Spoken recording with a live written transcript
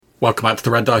Welcome back to the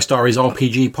Red Dice Diaries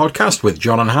RPG podcast with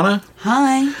John and Hannah.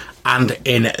 Hi. And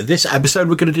in this episode,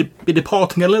 we're going to be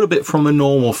departing a little bit from the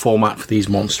normal format for these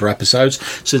monster episodes,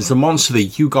 since the monster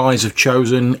that you guys have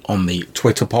chosen on the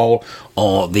Twitter poll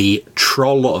are the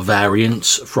troll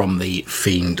variants from the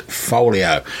Fiend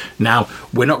Folio. Now,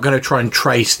 we're not going to try and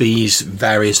trace these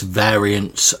various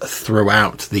variants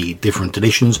throughout the different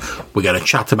editions. We're going to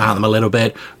chat about them a little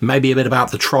bit, maybe a bit about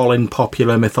the troll in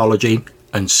popular mythology,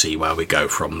 and see where we go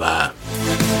from there.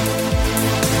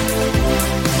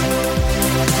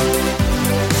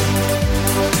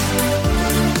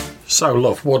 So,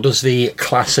 love, what does the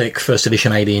classic first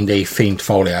edition AD&D Fiend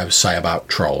Folio say about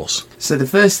trolls? So the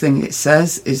first thing it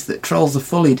says is that trolls are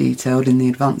fully detailed in the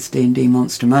Advanced D&D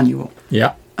Monster Manual.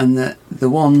 Yeah. And that the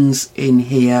ones in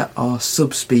here are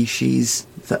subspecies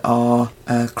that are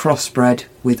crossbred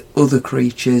with other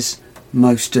creatures,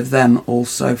 most of them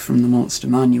also from the Monster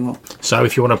Manual. So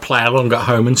if you want to play along at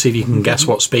home and see if you can guess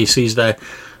what species they're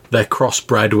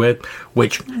crossbred with,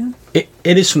 which it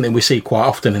is something we see quite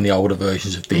often in the older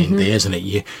versions of D&D, isn't it?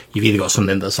 You've either got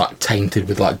something that's like tainted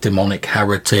with like demonic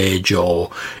heritage, or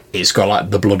it's got like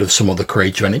the blood of some other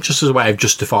creature, and it's just as a way of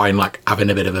justifying like having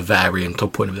a bit of a variant or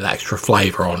putting a bit of extra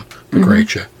flavour on the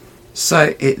creature.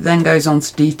 So it then goes on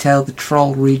to detail the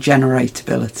troll regenerate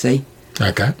ability.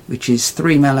 Okay. Which is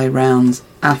 3 melee rounds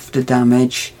after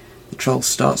damage. The troll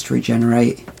starts to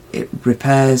regenerate. It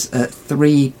repairs at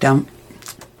 3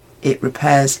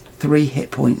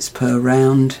 hit points per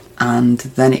round, and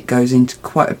then it goes into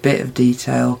quite a bit of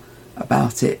detail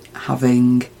about it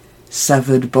having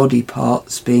severed body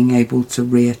parts being able to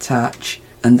reattach,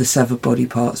 and the severed body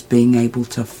parts being able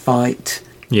to fight,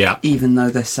 even though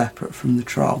they're separate from the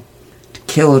troll. To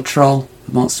kill a troll,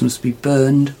 the monster must be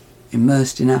burned,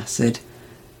 immersed in acid,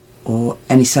 or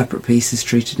any separate pieces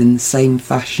treated in the same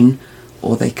fashion,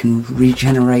 or they can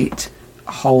regenerate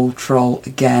a whole troll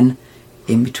again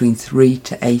in between 3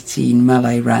 to 18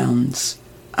 melee rounds.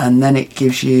 And then it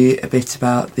gives you a bit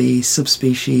about the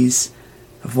subspecies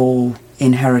have all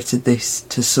inherited this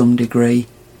to some degree,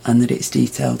 and that it's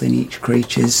detailed in each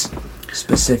creature's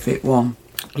specific one.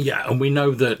 Yeah, and we know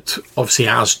that obviously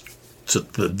as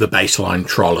the baseline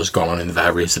troll has gone on in the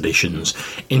various editions,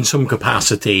 in some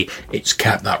capacity it's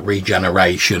kept that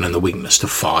regeneration and the weakness to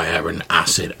fire and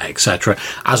acid, etc.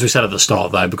 As we said at the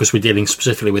start though, because we're dealing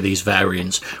specifically with these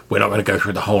variants, we're not going to go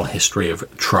through the whole history of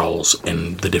trolls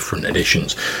in the different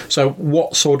editions. So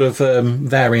what sort of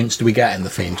variants do we get in the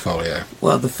Fiend Folio?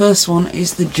 Well, the first one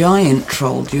is the giant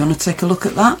troll. Do you want to take a look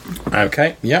at that?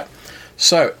 Okay, yeah.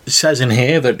 So it says in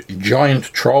here that giant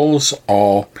trolls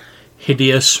are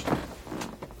hideous.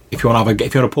 If you want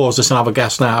to pause this and have a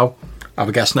guess now,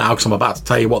 because I'm about to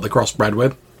tell you what they're crossbred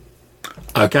with.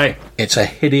 Okay, it's a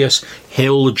hideous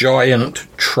hill giant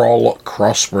troll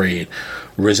crossbreed,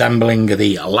 resembling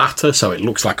the latter, so it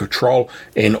looks like a troll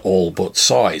in all but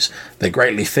size. They're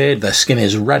greatly feared, their skin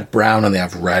is red-brown, and they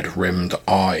have red-rimmed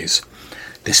eyes.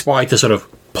 Despite a sort of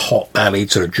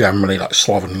pot-bellied, sort of generally like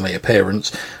slovenly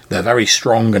appearance, they're very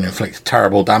strong and inflict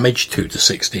terrible damage, 2 to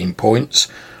 16 points,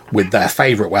 with their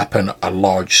favourite weapon, a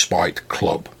large spiked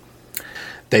club.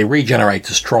 They regenerate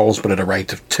as trolls, but at a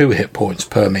rate of 2 hit points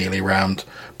per melee round,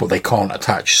 but they can't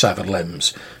attach severed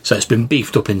limbs. So it's been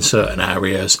beefed up in certain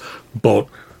areas, but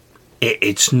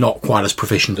it's not quite as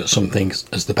proficient at some things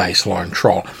as the baseline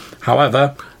troll.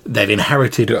 However, they've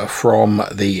inherited from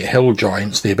the hill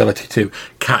giants the ability to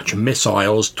catch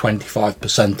missiles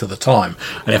 25% of the time.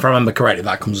 And if I remember correctly,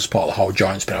 that comes as part of the whole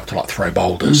giants being able to like throw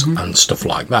boulders and stuff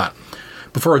like that.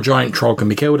 Before a giant troll can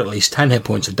be killed, at least 10 hit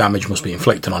points of damage must be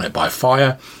inflicted on it by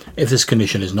fire. If this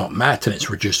condition is not met and it's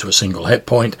reduced to a single hit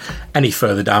point, any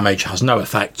further damage has no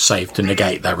effect save to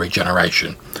negate their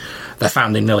regeneration. They're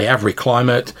found in nearly every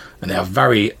climate, and they have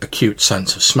very acute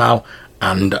sense of smell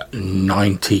and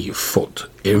 90-foot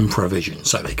infravision,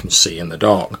 so they can see in the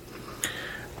dark.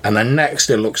 And then next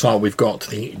it looks like we've got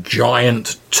the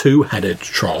giant two-headed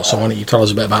troll. So why don't you tell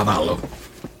us a bit about that, love?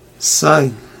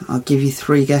 So, I'll give you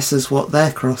 3 guesses what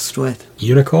they're crossed with.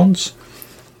 Unicorns?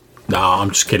 No,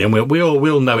 I'm just kidding. We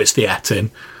all know it's the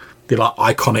Etin, the like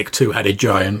iconic two-headed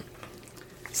giant.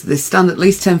 So they stand at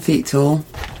least 10 feet tall.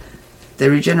 They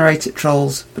regenerate at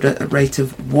trolls, but at a rate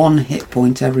of 1 hit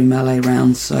point every melee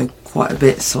round, so quite a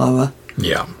bit slower.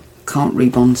 Yeah. Can't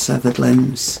rebond severed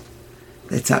limbs.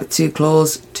 They attack 2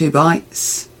 claws, 2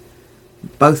 bites.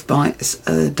 Both bites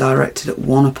are directed at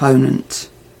one opponent.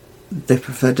 They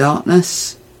prefer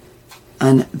darkness,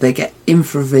 and they get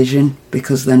infravision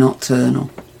because they're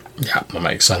nocturnal. Yeah, that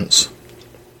makes sense.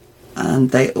 And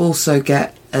they also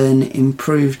get an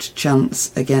improved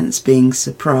chance against being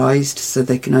surprised, so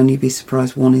they can only be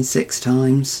surprised 1 in 6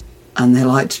 times. and they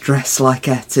like to dress like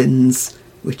Ettins,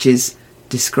 which is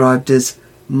described as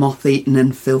moth-eaten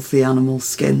and filthy animal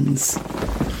skins.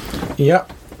 Yeah.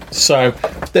 So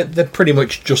they're pretty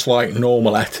much just like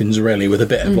normal Ettins, really, with a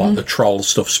bit of like the troll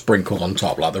stuff sprinkled on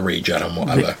top, like the regen and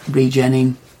whatever.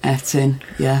 Regenning Ettin,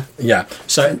 yeah. Yeah.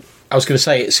 So I was going to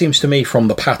say, it seems to me from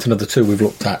the pattern of the two we've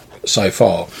looked at so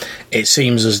far, it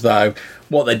seems as though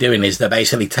what they're doing is they're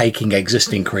basically taking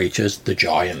existing creatures, the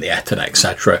giant, the Ettin,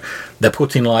 etc. They're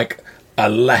putting like a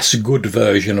less good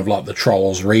version of like the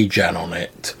troll's regen on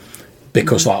it,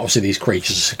 because like obviously these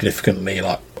creatures are significantly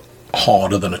like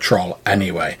harder than a troll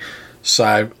anyway. So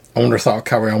I wonder if that'll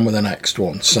carry on with the next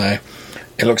one. So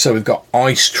it looks like we've got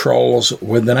ice trolls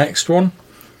with the next one,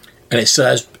 and it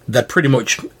says they're pretty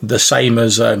much the same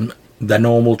as their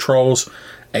normal trolls,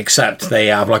 except they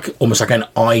have like almost like an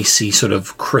icy sort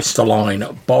of crystalline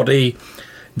body.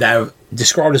 They're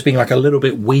described as being like a little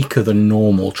bit weaker than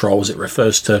normal trolls. It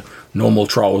refers to normal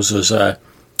trolls as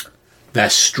their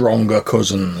stronger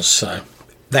cousins. So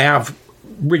they have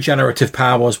regenerative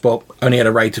powers, but only at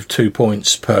a rate of 2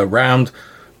 points per round.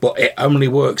 But it only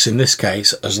works in this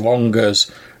case as long as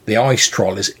the ice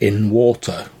troll is in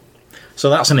water. So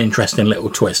that's an interesting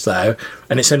little twist there,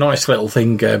 and it's a nice little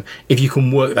thing. If you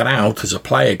can work that out as a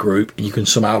player group, and you can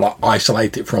somehow like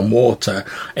isolate it from water,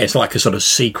 it's like a sort of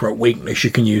secret weakness you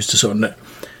can use to sort of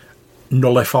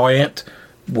nullify it.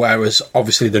 Whereas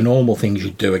obviously the normal things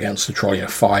you do against the troll,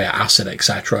 fire, acid,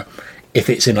 etc., if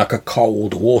it's in like a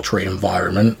cold, watery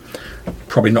environment,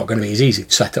 probably not going to be as easy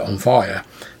to set it on fire.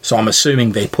 So I'm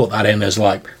assuming they put that in as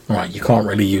like, right, you can't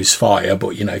really use fire, but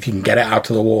if you can get it out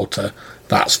of the water,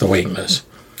 that's the weakness.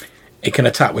 It can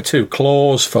attack with 2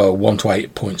 claws for 1 to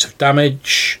 8 points of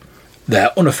damage.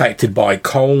 They're unaffected by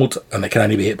cold, and they can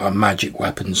only be hit by magic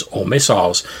weapons or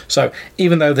missiles. So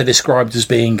even though they're described as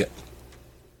being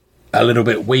a little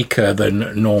bit weaker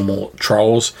than normal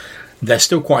trolls, they're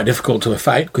still quite difficult to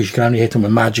affect because you can only hit them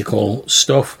with magical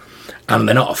stuff, and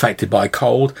they're not affected by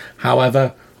cold.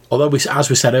 However, although as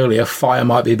we said earlier, fire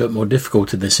might be a bit more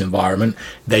difficult in this environment,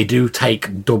 they do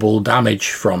take double damage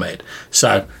from it.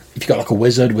 So if you've got like a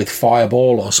wizard with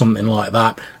fireball or something like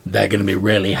that, they're going to be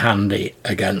really handy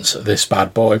against this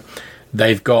bad boy.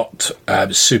 They've got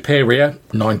superior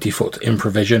 90-foot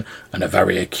improvision and a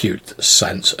very acute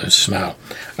sense of smell.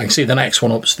 I can see the next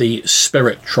one up's the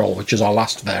spirit troll, which is our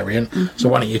last variant. So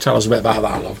why don't you tell us a bit about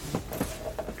that,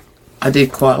 love? I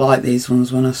did quite like these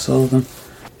ones when I saw them.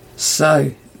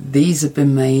 So these have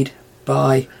been made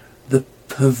by the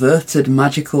perverted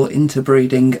magical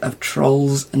interbreeding of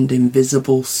trolls and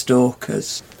invisible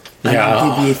stalkers. And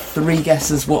I'll give you 3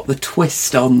 guesses what the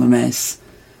twist on them is.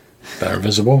 They're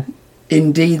invisible?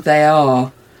 Indeed they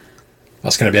are.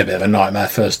 That's going to be a bit of a nightmare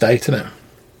first date, isn't it?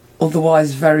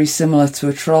 Otherwise very similar to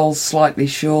a troll, slightly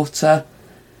shorter.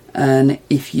 And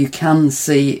if you can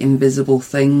see invisible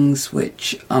things,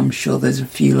 which I'm sure there's a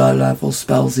few low-level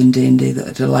spells in D&D that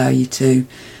would allow you to,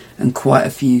 and quite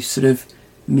a few sort of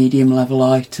medium-level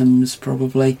items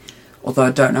probably, although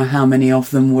I don't know how many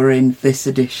of them were in this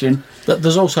edition.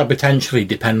 There's also potentially,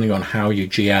 depending on how your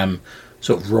GM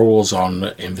sort of rules on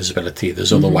invisibility,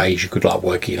 there's other ways you could like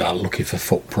work it out, looking for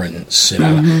footprints,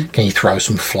 can you throw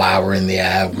some flour in the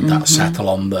air, would that settle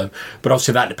on them? But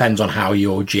obviously that depends on how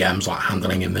your GM's like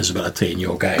handling invisibility in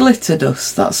your game. Glitter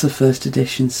dust, that's a first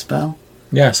edition spell.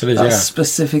 Yes, it is. That's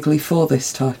specifically for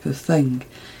this type of thing.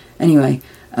 Anyway,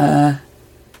 it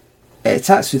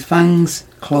attacks with fangs,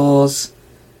 claws,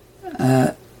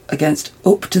 against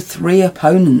up to 3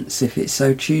 opponents if it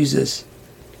so chooses.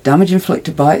 Damage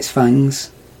inflicted by its fangs,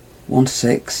 1 to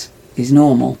 6, is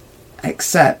normal,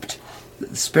 except that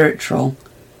the spirit troll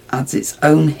adds its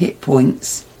own hit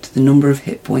points to the number of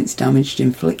hit points damage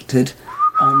inflicted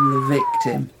on the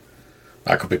victim.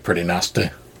 That could be pretty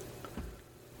nasty.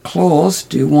 Claws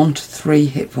do 1 to 3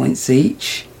 hit points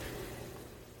each.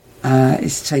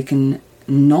 It's taken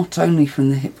not only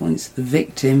from the hit points of the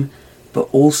victim, but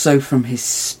also from his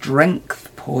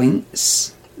strength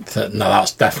points. No,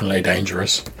 that's definitely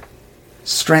dangerous.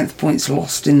 Strength points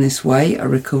lost in this way are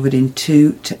recovered in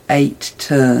 2 to 8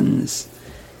 turns.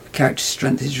 If the character's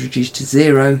strength is reduced to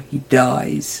 0, he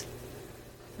dies.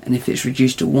 And if it's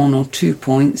reduced to 1 or 2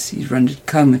 points, he's rendered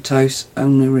comatose,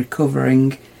 only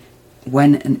recovering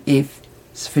when and if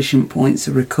sufficient points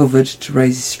are recovered to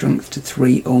raise his strength to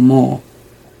 3 or more.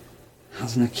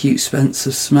 Has an acute sense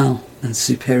of smell and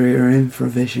superior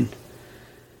improvision.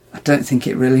 I don't think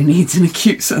it really needs an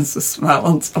acute sense of smell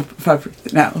on top of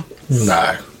everything else.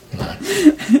 No.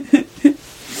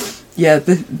 Yeah,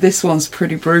 this one's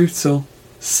pretty brutal.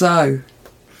 So,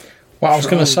 well, I was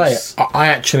going to say, I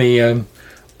actually, I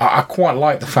I quite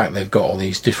like the fact they've got all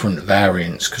these different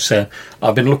variants, because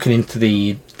I've been looking into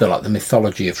the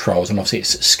mythology of trolls, and obviously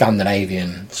it's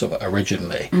Scandinavian sort of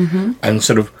originally, and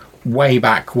sort of way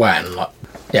back when, like,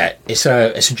 yeah, it's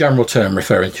a general term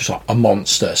referring to like a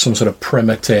monster, some sort of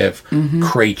primitive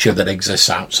creature that exists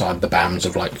outside the bounds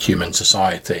of like human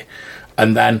society.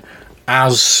 And then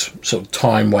as sort of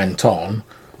time went on,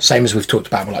 same as we've talked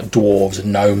about with like dwarves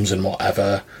and gnomes and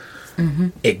whatever,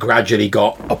 it gradually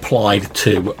got applied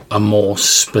to a more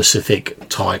specific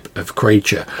type of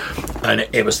creature, and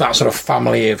it was that sort of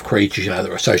family of creatures, that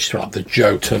were associated with like the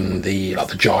Jotun, the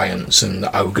giants and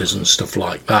the ogres and stuff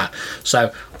like that.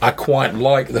 So I quite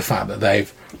like the fact that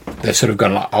they've sort of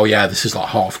gone like, oh yeah, this is like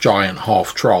half giant,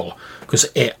 half troll. Because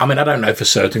I don't know for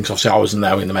certain, because obviously I wasn't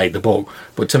there when they made the book,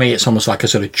 but to me it's almost like a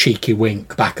sort of cheeky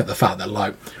wink back at the fact that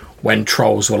like when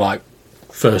trolls were like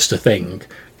first a thing,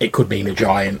 it could mean a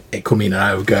giant, it could mean an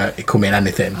ogre, it could mean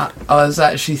anything. I was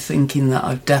actually thinking that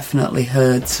I've definitely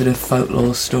heard sort of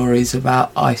folklore stories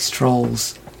about ice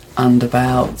trolls and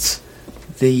about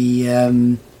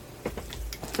the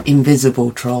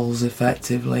invisible trolls,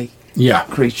 effectively. Yeah.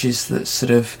 Creatures that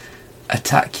sort of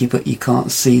attack you but you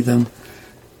can't see them,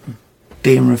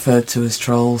 being referred to as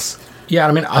trolls. Yeah,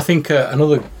 I think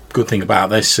another good thing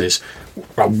about this is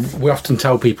we often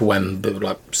tell people when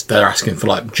they're asking for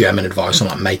like German advice on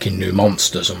like making new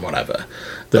monsters and whatever,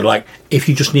 that like if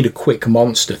you just need a quick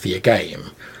monster for your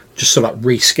game, just sort of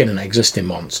like reskin an existing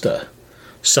monster.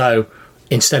 So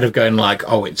instead of going like,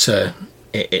 oh, it's an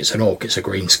orc, it's a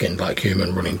green skinned like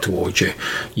human running towards you,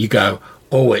 you go,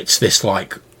 oh, it's this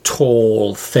like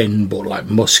tall, thin but like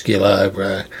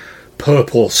muscular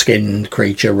purple-skinned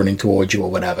creature running towards you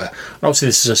or whatever. And obviously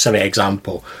this is a silly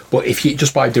example, but if you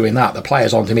just by doing that, the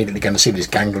players aren't immediately going to see this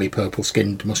gangly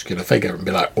purple-skinned muscular figure and be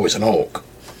like, oh, it's an orc.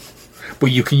 But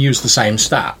you can use the same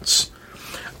stats.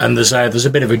 And there's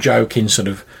a bit of a joke in sort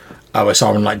of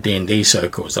OSR and like D&D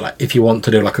circles that like if you want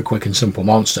to do like a quick and simple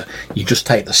monster, you just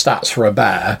take the stats for a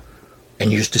bear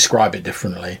and you just describe it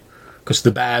differently, because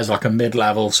the bear's like a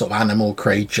mid-level sort of animal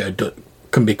creature,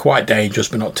 can be quite dangerous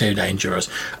but not too dangerous.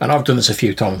 And I've done this a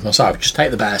few times myself. Just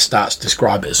take the bear stats,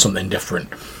 describe it as something different.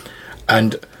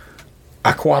 And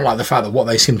I quite like the fact that what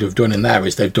they seem to have done in there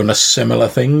is they've done a similar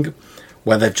thing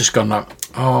where they've just gone like,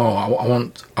 oh,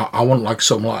 I want like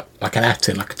something like an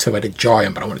Etin, like a two-headed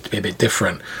giant, but I want it to be a bit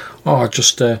different. Oh, I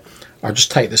just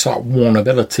take this like one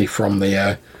ability from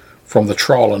the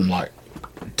troll and like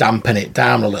dampen it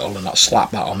down a little and like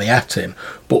slap that on the Etin,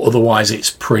 but otherwise it's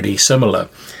pretty similar.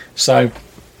 So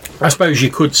I suppose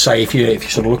you could say, if you're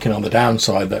sort of looking on the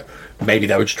downside, that maybe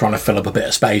they were just trying to fill up a bit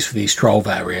of space for these troll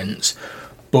variants.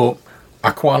 But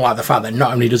I quite like the fact that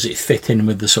not only does it fit in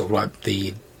with the sort of like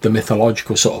the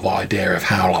mythological sort of idea of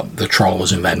how like the troll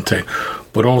was invented,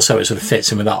 but also it sort of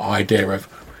fits in with that idea of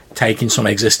taking some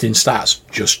existing stats,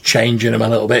 just changing them a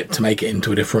little bit to make it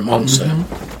into a different monster.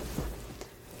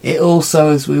 It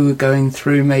also, as we were going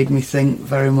through, made me think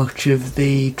very much of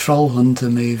the Troll Hunter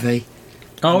movie.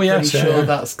 Oh yes, I'm pretty sure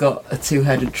that's got a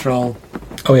two-headed troll.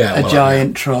 Oh yeah, a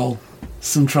giant troll,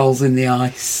 some trolls in the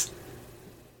ice.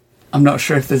 I'm not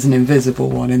sure if there's an invisible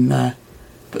one in there,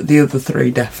 but the other three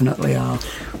definitely are.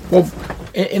 Well,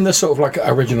 in the sort of like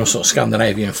original sort of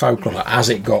Scandinavian folklore, as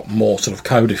it got more sort of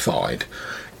codified,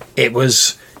 it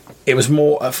was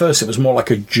more at first. It was more like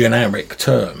a generic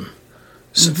term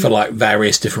for like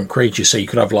various different creatures. So you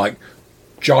could have like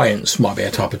giants, might be a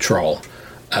type of troll.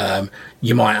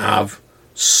 You might have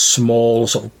small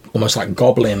sort of almost like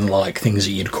goblin like things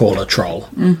that you'd call a troll,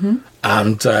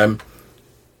 and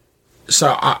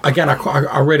so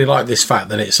I really like this fact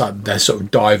that it's like they're sort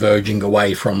of diverging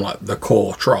away from like the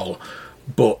core troll,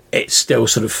 but it still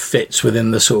sort of fits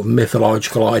within the sort of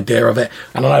mythological idea of it.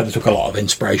 And I know they took a lot of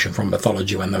inspiration from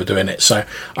mythology when they were doing it, so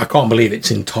I can't believe it's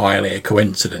entirely a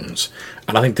coincidence.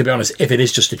 And I think, to be honest, if it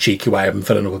is just a cheeky way of them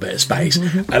filling up a bit of space,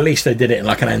 at least they did it in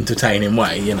like an entertaining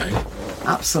way,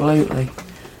 Absolutely.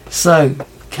 So,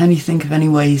 can you think of any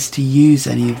ways to use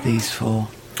any of these for?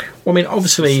 Well,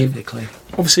 obviously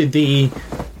the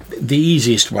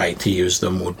easiest way to use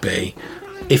them would be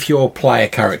if your player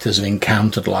characters have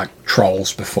encountered like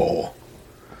trolls before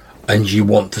and you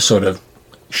want to sort of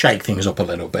shake things up a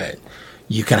little bit,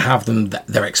 you can have them,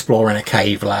 they're exploring a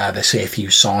cave lair, they see a few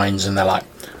signs and they're like,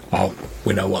 oh,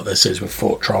 we know what this is, we've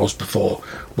fought trolls before,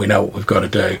 we know what we've got to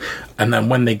do. And then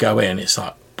when they go in, it's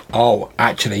like, oh,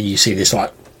 actually you see this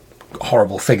like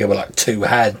horrible figure with like two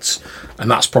heads, and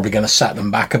that's probably going to set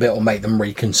them back a bit or make them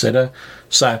reconsider.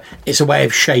 So it's a way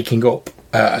of shaking up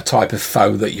a type of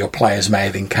foe that your players may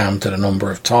have encountered a number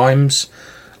of times.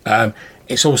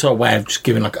 It's also a way of just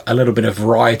giving like a little bit of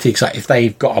variety, because like, if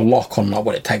they've got a lock on like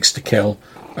what it takes to kill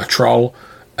a troll,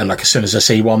 and like as soon as they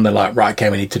see one, they're like, right, okay,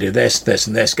 we need to do this, this,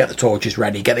 and this. Get the torches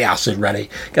ready, get the acid ready,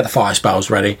 get the fire spells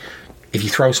ready. If you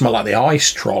throw something like the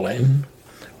ice troll in,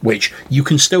 which you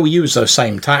can still use those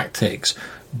same tactics,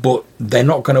 but they're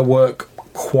not going to work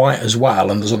quite as well,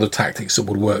 and there's other tactics that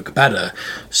would work better.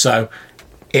 So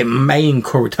it may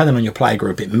encourage, depending on your play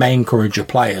group, it may encourage your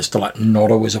players to like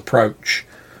not always approach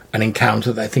an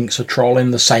encounter they think's a troll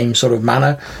in the same sort of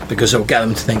manner, because it'll get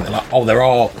them to think that like, oh, there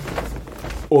are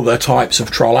other types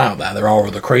of troll out there, there are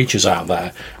other creatures out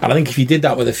there. And I think if you did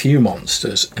that with a few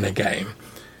monsters in a game,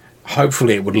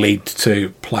 hopefully it would lead to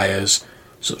players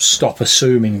sort of stop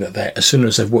assuming that they, as soon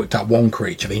as they've worked out one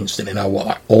creature, they instantly know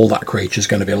what all that creature is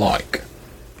going to be like,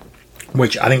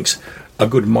 which I think's a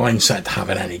good mindset to have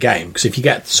in any game. Because if you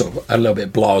get sort of a little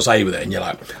bit blasé with it and you're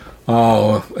like,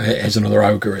 oh, here's another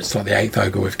ogre, it's like the 8th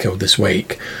ogre we've killed this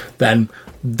week, then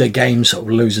the game sort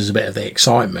of loses a bit of the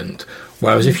excitement.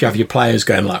 Whereas if you have your players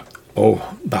going like,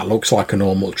 oh, that looks like a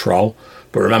normal troll,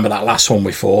 but remember that last one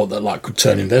we fought that like could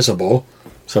turn invisible,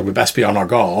 so we best be on our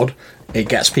guard, it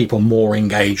gets people more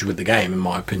engaged with the game, in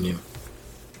my opinion.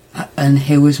 And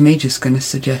here was me just going to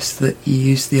suggest that you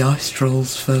use the ice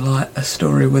trolls for like a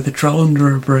story with a troll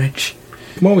under a bridge.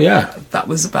 Well, yeah. That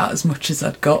was about as much as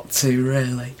I'd got to,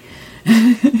 really.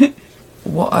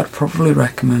 What I'd probably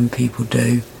recommend people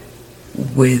do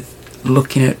with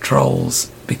looking at trolls,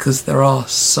 because there are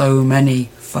so many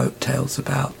folk tales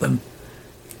about them,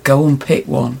 go and pick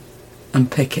one and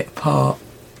pick it apart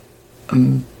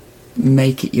and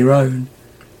make it your own.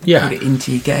 Yeah. Put it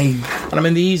into your game. And I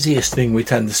mean, the easiest thing we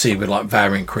tend to see with like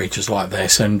variant creatures like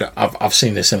this, and I've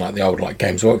seen this in like the old like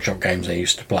Games Workshop games I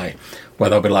used to play, where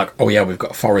they'll be like, oh yeah, we've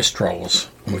got forest trolls,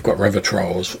 and we've got river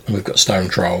trolls, and we've got stone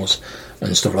trolls,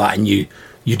 and stuff like that, and you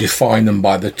define them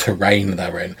by the terrain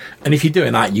they're in. And if you're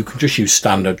doing that, you can just use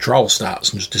standard troll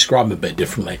stats and just describe them a bit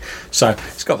differently. So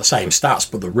it's got the same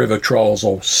stats, but the river troll's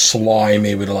all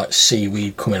slimy with like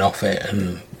seaweed coming off it,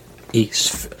 and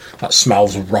that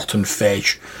smells of rotten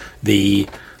fish. The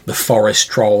forest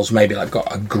trolls maybe like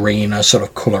got a greener sort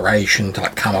of coloration to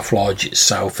like camouflage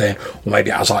itself in, or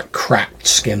maybe it has like cracked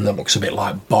skin that looks a bit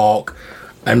like bark,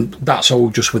 and that's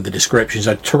all just with the description.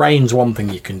 So terrain's one thing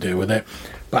you can do with it,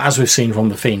 but as we've seen from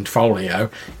the Fiend Folio,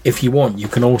 if you want, you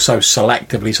can also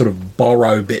selectively sort of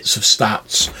borrow bits of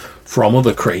stats from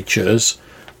other creatures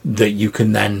that you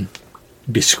can then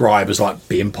describe as like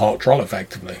being part troll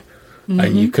effectively. Mm-hmm.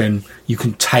 And you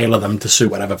can tailor them to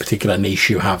suit whatever particular niche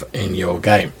you have in your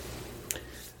game.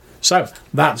 So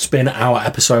that's been our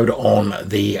episode on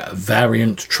the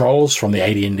variant trolls from the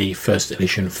AD&D First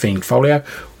Edition Fiend Folio.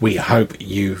 We hope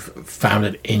you've found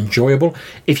it enjoyable.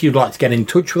 If you'd like to get in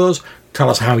touch with us, tell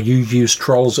us how you use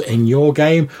trolls in your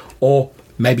game, or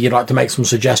maybe you'd like to make some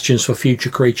suggestions for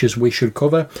future creatures we should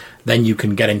cover, then you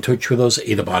can get in touch with us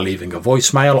either by leaving a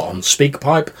voicemail on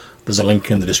SpeakPipe. There's a link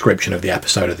in the description of the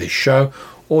episode of this show,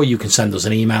 or you can send us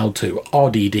an email to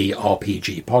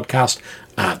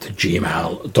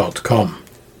rddrpgpodcast@gmail.com.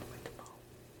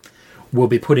 We'll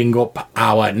be putting up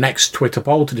our next Twitter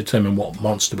poll to determine what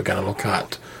monster we're going to look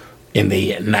at in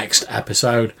the next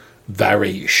episode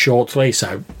very shortly,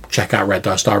 so check out Red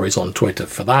Dice Diaries on Twitter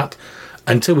for that.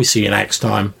 Until we see you next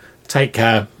time, take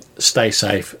care, stay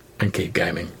safe, and keep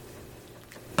gaming.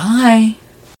 Bye.